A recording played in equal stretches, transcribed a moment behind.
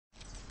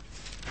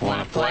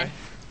Wanna play?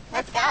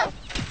 Let's go.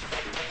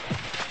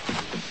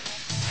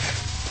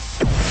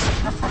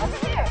 Over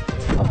here.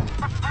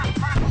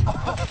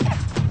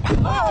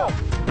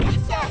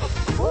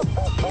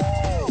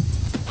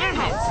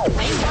 AirHeads.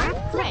 Play more,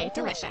 play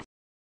delicious.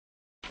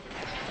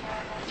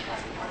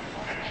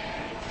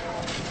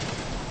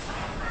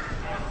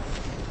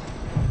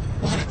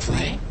 Wanna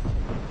play?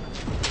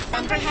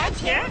 Thunderheads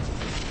here?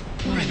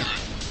 Why not?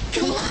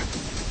 Come on.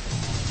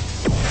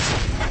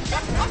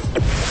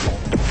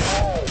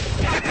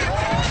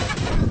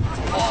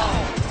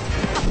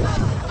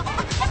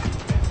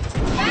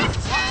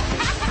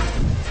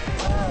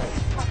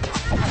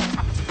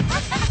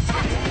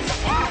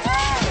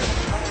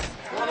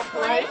 Wanna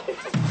play?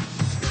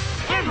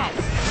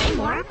 AirHeads. Play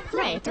more,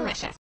 play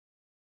delicious.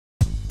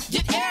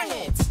 Get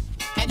AirHeads,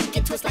 and you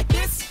can twist like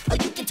this, or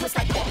you can twist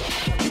like that.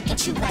 You can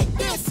chew like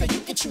this, or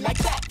you can chew like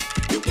that.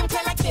 You can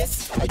play like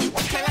this, or you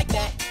can play like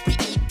that. We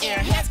eat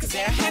AirHeads, cause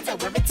AirHeads are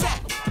where it's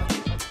at.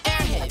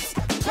 AirHeads,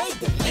 play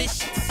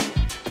delicious.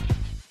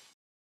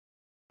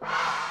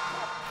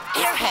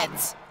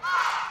 AirHeads,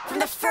 from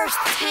the first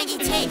tangy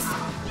taste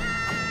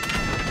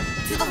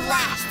to the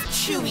last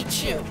chewy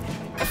chew,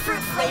 the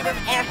fruit flavor of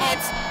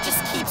AirHeads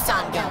just keeps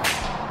on going.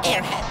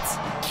 AirHeads,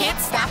 can't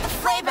stop the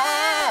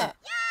flavor!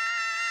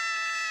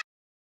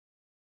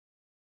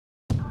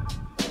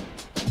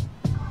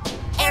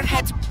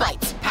 AirHeads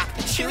Bites pack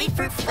the chewy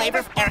fruit flavor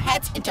of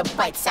AirHeads into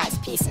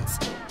bite-sized pieces.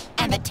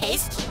 And the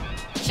taste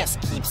just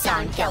keeps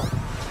on going.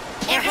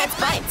 AirHeads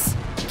Bites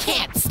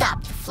can't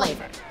stop the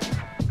flavor.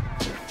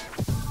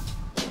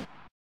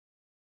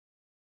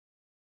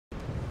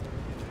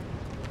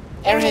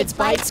 AirHeads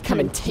Bites come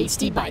in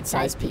tasty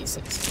bite-sized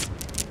pieces.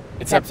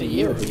 It's up to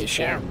you who you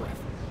share them with.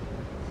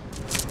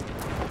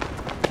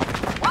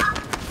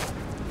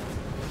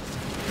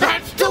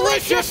 That's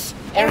delicious!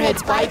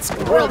 AirHeads Bites,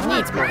 the world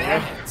needs more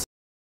AirHeads.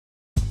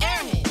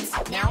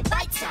 AirHeads, now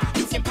bite-sized.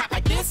 You can pop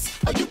like this,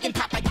 or you can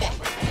pop like that.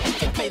 You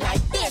can play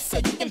like this, or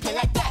you can play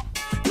like that.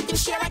 You can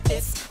share like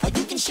this, or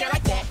you can share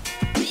like that.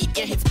 We eat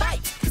AirHeads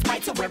Bites, cause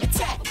bites are where it's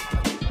at.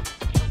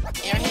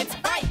 AirHeads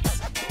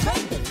Bites,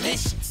 play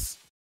delicious.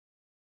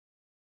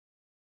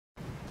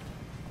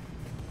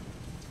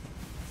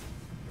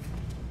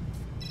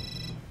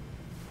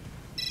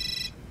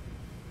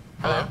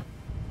 Hello?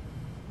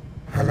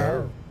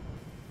 Hello.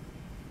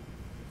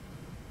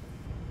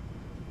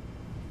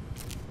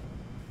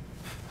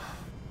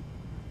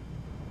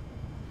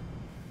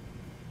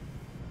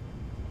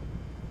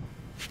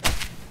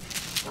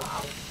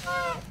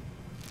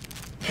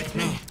 Pick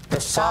me. The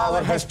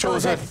Sour has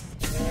chosen.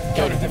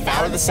 Go to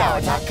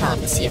devourthesour.com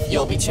to see if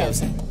you'll be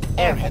chosen.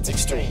 AirHeads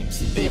Extremes.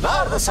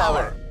 Devour the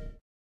Sour!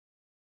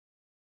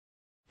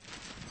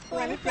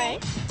 Wanna play?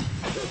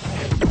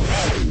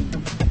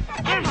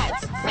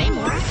 AirHeads. Play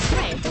more,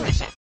 play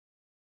delicious.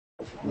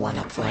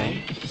 Wanna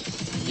play?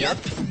 Yep.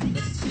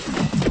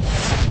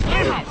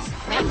 AirHeads.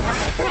 Play more,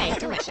 play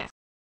delicious.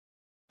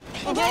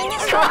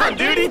 Come on,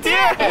 duty,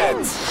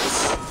 AirHeads!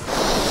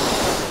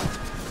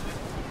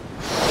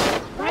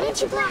 Why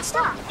didn't you blast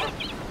off?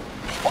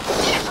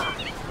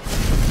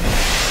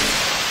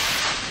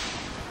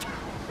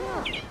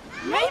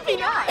 Maybe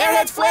not.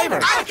 AirHeads flavor!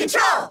 Out of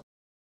control!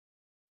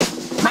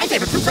 My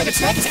favorite fruit flavored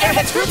snack is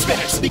AirHeads Fruit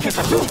Spinners, because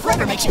the fruit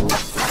flavor makes you...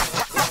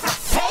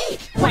 Hey!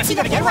 Wanna see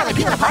that again while I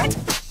peel it apart?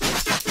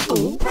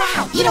 Ooh,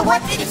 wow! You know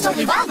what? It's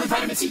totally evolved with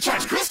vitamin C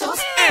charged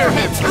crystals!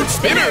 AirHeads Fruit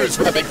Spinners,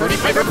 with a big fruity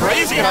flavor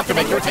crazy enough to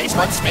make your taste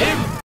buds spin!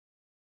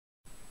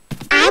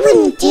 I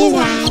wouldn't do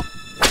that.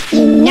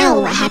 You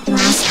know what happened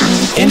last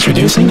time.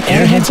 Introducing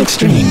AirHeads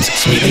Extremes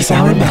Sweetly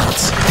Sour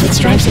Belts. With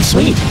stripes of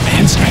sweet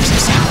and stripes of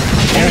sour.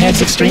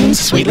 AirHeads Extremes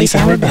Sweetly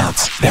Sour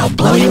Belts. They'll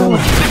blow you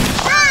away.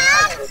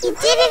 Mom, you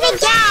did it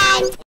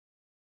again.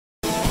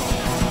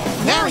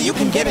 Now you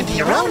can get into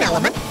your own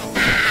element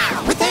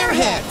with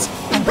AirHeads.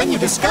 And when you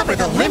discover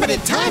the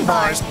limited time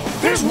bars,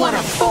 there's one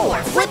of 4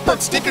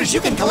 flipbook stickers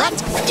you can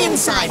collect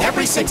inside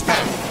every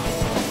 6-pack.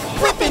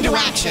 Whip into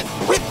action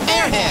with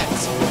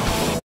AirHeads.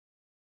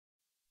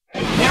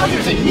 Now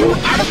there's a new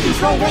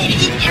out-of-control way to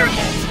eat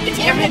AirHeads. It's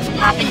AirHeads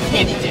Popping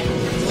Candy Dip.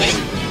 Wait.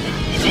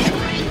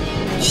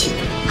 Eat.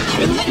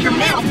 And let your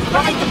mouth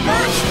ride the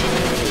burst.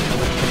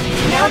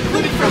 Now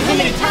included for a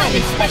limited time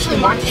in specially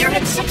marked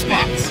AirHeads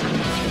 6-packs.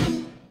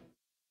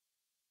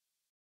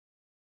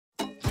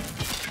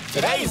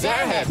 Today's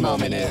AirHead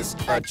moment is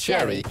a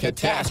cherry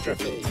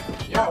catastrophe.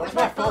 Yo, where's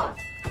my phone?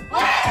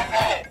 Where is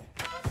it?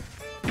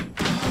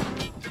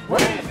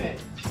 Where is it?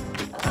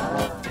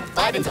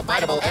 Bite into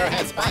biteable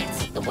AirHeads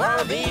Bites. The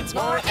world needs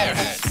more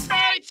AirHeads.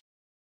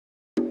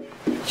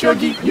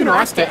 Chuggy, you know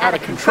I stay out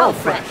of control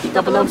fresh.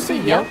 Double OC,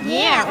 yo.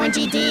 Yeah,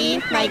 Orangey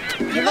D. Like,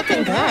 you're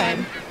looking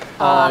good.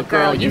 Aw,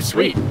 girl, you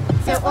sweet.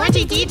 So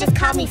Orangey D just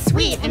called me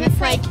sweet, and it's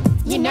like,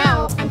 you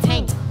know, I'm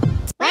tangy.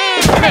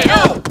 Hey,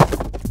 oh!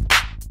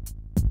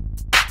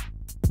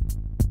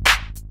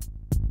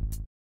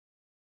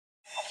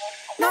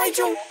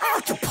 Nigel, I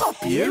have to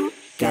pop you.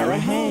 Go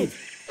ahead.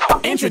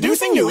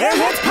 Introducing new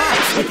AirHeads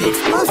Pops with the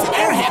explosive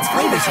AirHeads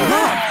flavors you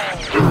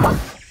love.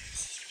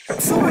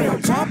 Sorry,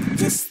 old chap.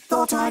 Just thought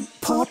Thought I'd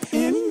pop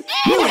in.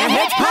 New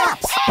Airheads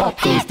pops! Pop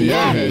goes the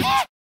Airheads.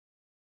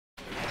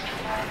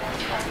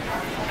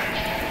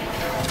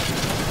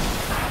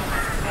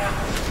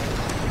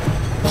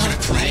 Wanna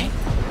play?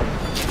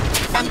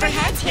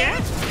 Thunderheads here?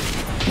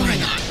 Why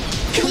not?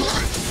 Come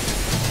on!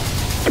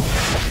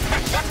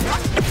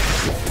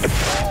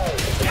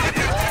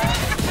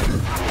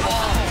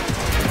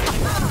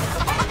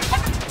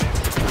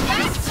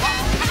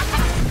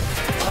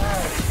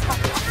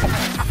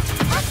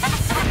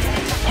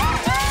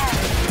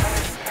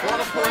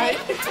 Wanna play?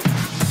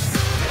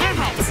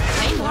 Airheads.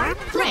 Play more,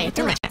 play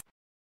delicious.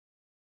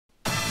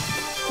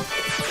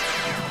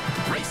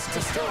 Race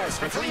to stores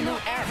for 3 new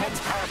Airheads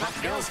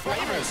Powerpuff Girls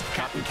flavors.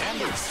 Cotton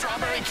candy,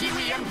 strawberry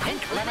kiwi, and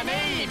pink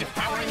lemonade.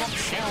 Powering up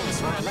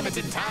shells for a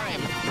limited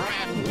time.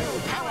 Brand new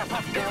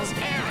Powerpuff Girls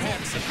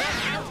Airheads.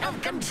 They're out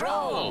of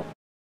control.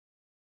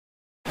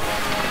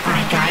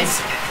 Alright,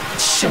 guys.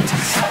 It's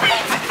showtime.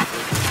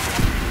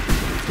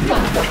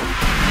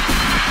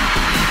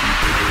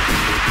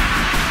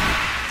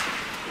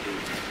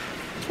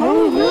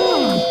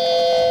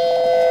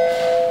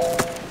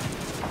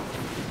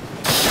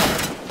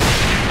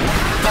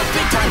 The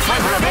big-time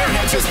flavor of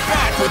Airheads is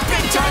back with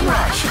Big Time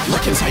Rush.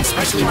 Look inside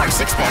specially marked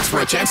 6-packs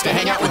for a chance to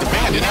hang out with the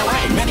band in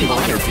LA. Many will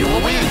enter, few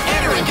will win.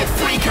 Enter and get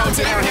free codes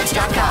at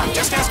AirHeads.com.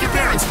 Just ask your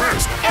parents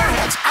first.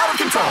 Airheads, out of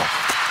control.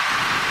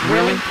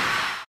 Really?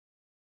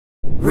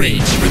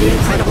 Reach for the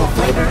incredible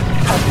flavor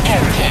of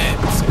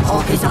Airheads.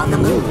 Hulk is on the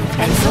move,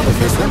 and so is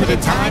this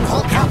limited-time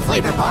Hulk Out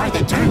flavor bar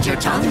that turns your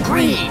tongue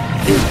green.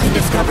 You can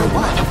discover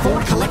one of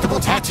 4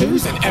 collectible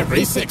tattoos in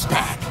every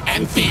 6-pack,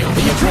 and feel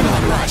the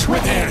adrenaline rush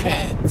with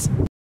Airheads.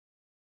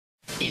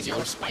 Is your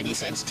spidey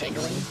sense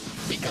tingling?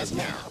 Because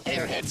now,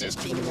 Airheads is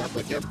teaming up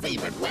with your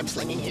favorite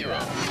web-slinging hero.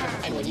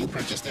 And when you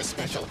purchase this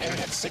special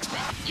Airheads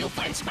 6-pack, you'll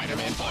find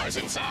Spider-Man bars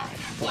inside.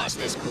 Plus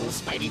this cool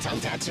spidey tongue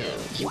tattoo.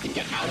 You can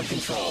get out of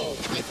control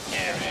with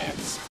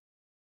Airheads.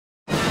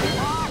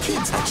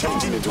 Kids are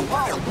changing into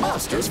wild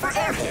monsters for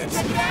Airheads.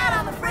 Dad,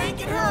 I'm afraid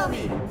get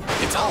homie.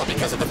 It's all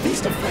because of the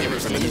Feast of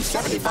Flavors in the new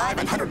 75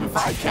 and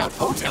 105 count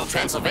Hotel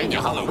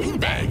Transylvania Halloween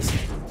bags.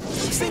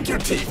 Sink your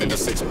teeth into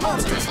 6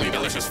 monstrously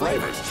delicious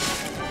flavors.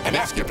 And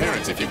ask your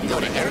parents if you can go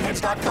to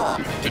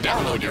airheads.com to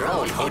download your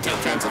own Hotel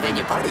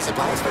Transylvania party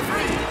supplies for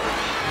free.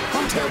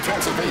 Hotel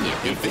Transylvania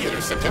in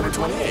theaters September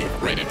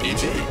 28th, rated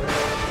PG.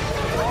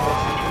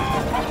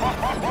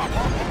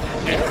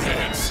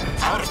 Airheads,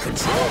 out of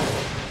control.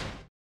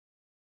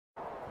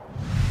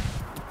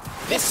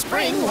 This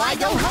spring, why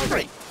go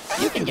hungry?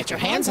 You can get your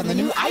hands on the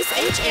new Ice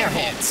Age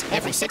Airheads.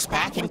 Every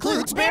 6-pack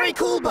includes very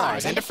cool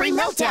bars and a free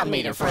meltdown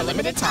meter for a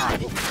limited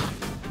time.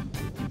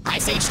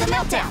 Ice Age the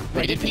Meltdown,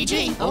 rated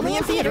PG, only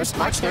in theaters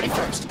March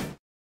 31st.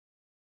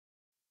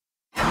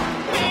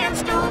 Man,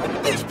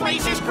 Scoob, this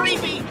place is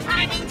creepy.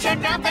 I mean,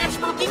 check out that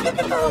spooky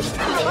ghost.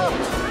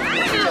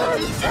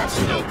 That's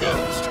no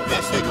ghost.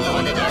 That's the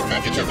glow-in-the-dark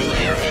package of new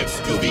Airheads,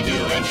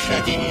 Scooby-Doo, and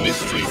Shaggy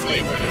mystery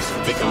flavors.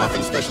 They come up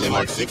in specially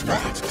marked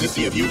 6-packs to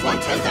see if you've won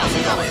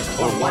 $10,000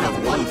 or one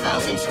of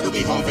 1,000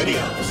 Scooby home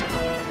videos.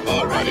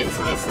 Or right in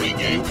for a free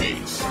game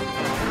piece.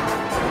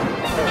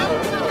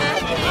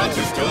 Out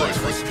to stores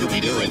for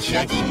Scooby-Doo and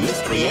Shaggy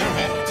mystery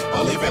Airheads.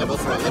 Only available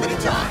for a limited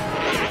time.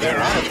 They're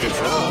out of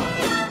control.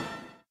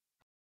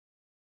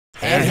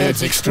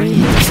 Airheads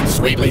Extremes,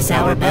 sweetly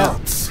sour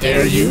belts,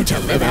 dare you to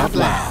live out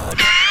loud.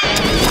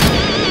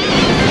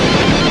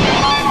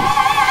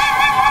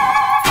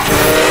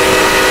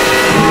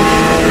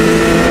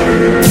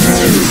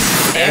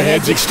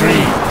 Airheads Extremes,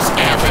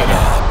 amp it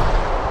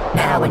up.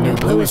 Now in new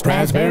bluest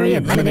raspberry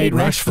and lemonade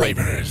rush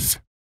flavors.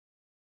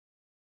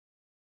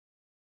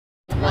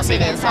 Wanna see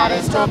the inside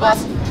of this tour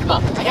bus? Come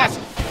on, I got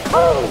you.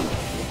 Oh,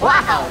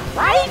 wow,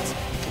 right?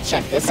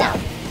 Check this out.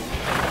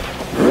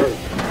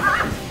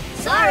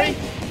 Sorry.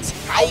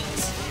 Tight.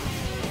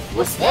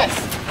 What's this?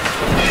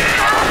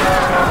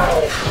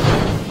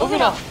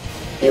 Moving on.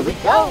 Here we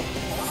go.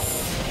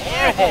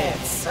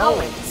 Airheads,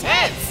 so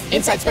intense.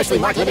 Inside specially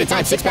marked limited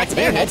time 6-packs of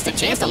Airheads to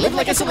chance to live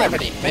like a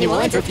celebrity. Many will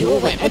enter, few will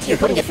win. Enter your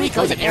code and get free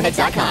codes at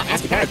airheads.com.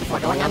 Ask your parents before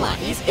going online.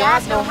 These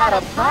guys know how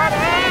to party.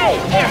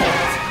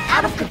 Airheads,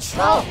 out of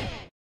control.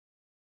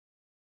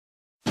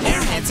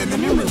 Airheads in the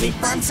new movie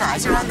Fun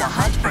Size are on the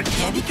hunt for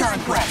candy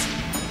conquest.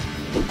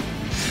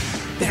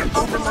 They're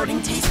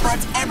overloading taste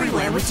buds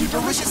everywhere with 2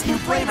 delicious new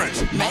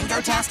flavors,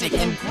 Mango-tastic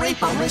and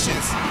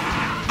Grape-alicious.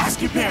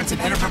 Ask your parents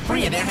and enter for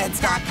free at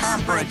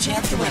airheads.com for a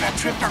chance to win a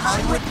trip to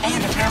Hollywood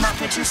and a Paramount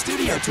Pictures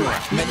studio tour.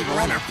 Many will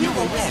enter, few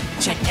will win.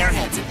 Check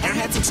Airheads and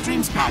Airheads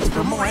Extremes packs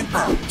for more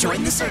info.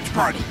 Join the search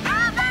party.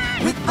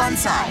 With Fun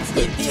Size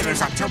in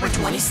theaters October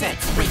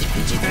 26th, rated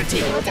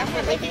PG-13. We'll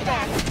definitely be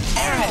back.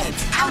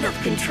 Airheads, out of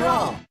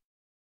control.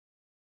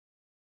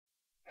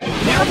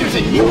 Now there's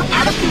a new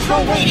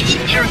out-of-control way to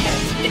eat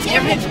Airheads. It's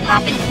Airheads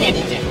Popping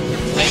Candy Dip.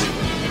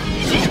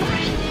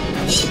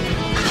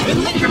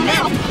 Then let your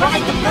mouth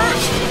ride the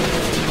burst.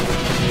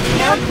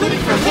 Now included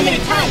for a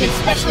limited time in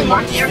specially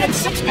marked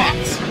Airheads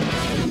 6-packs.